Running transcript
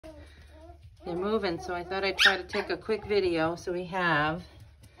they're moving, so I thought I'd try to take a quick video. So we have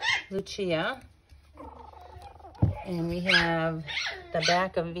Lucia, and we have the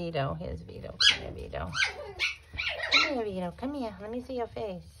back of Vito. Here's Vito. Come here, Vito. Come here, Vito. Come here. Let me see your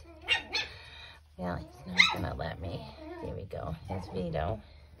face. Well, he's not gonna let me. Here we go. Here's Vito.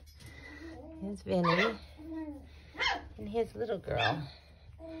 Here's Winnie. And here's little girl,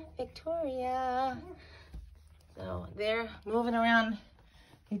 Victoria. So they're moving around.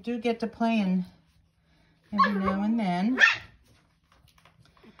 They do get to playing every now and then.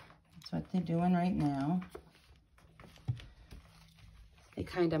 That's what they're doing right now. They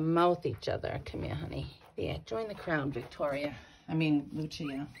kind of mouth each other. Come here, honey. Yeah, join the crowd, Victoria. I mean,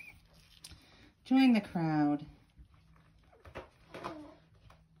 Lucia. Join the crowd.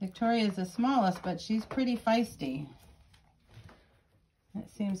 Victoria is the smallest, but she's pretty feisty. That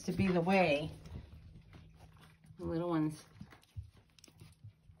seems to be the way. The little ones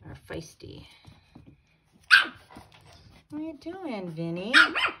are feisty. What are you doing, Winnie?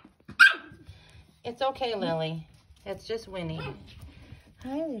 It's okay, Lily. It's just Winnie.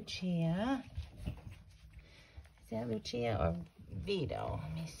 Hi, Lucia. Is that Lucia or Vito?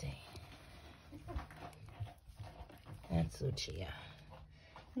 Let me see. That's Lucia.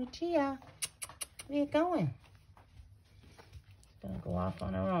 Lucia, where you going? She's gonna go off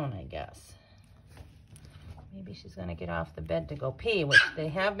on her own, I guess. Maybe she's gonna get off the bed to go pee, which they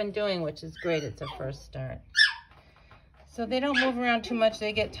have been doing, which is great. It's a first start. So they don't move around too much.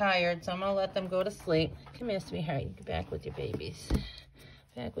 They get tired, so I'm gonna let them go to sleep. Come here, sweetheart. You get back with your babies.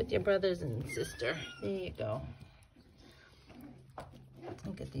 Back with your brothers and sister. There you go.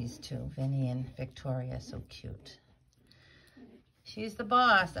 Look at these two, Winnie and Victoria, so cute. She's the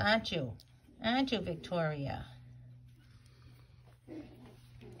boss, aren't you? Aren't you, Victoria?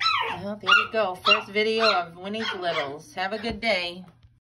 Well, there we go. First video of Winnie's Littles. Have a good day.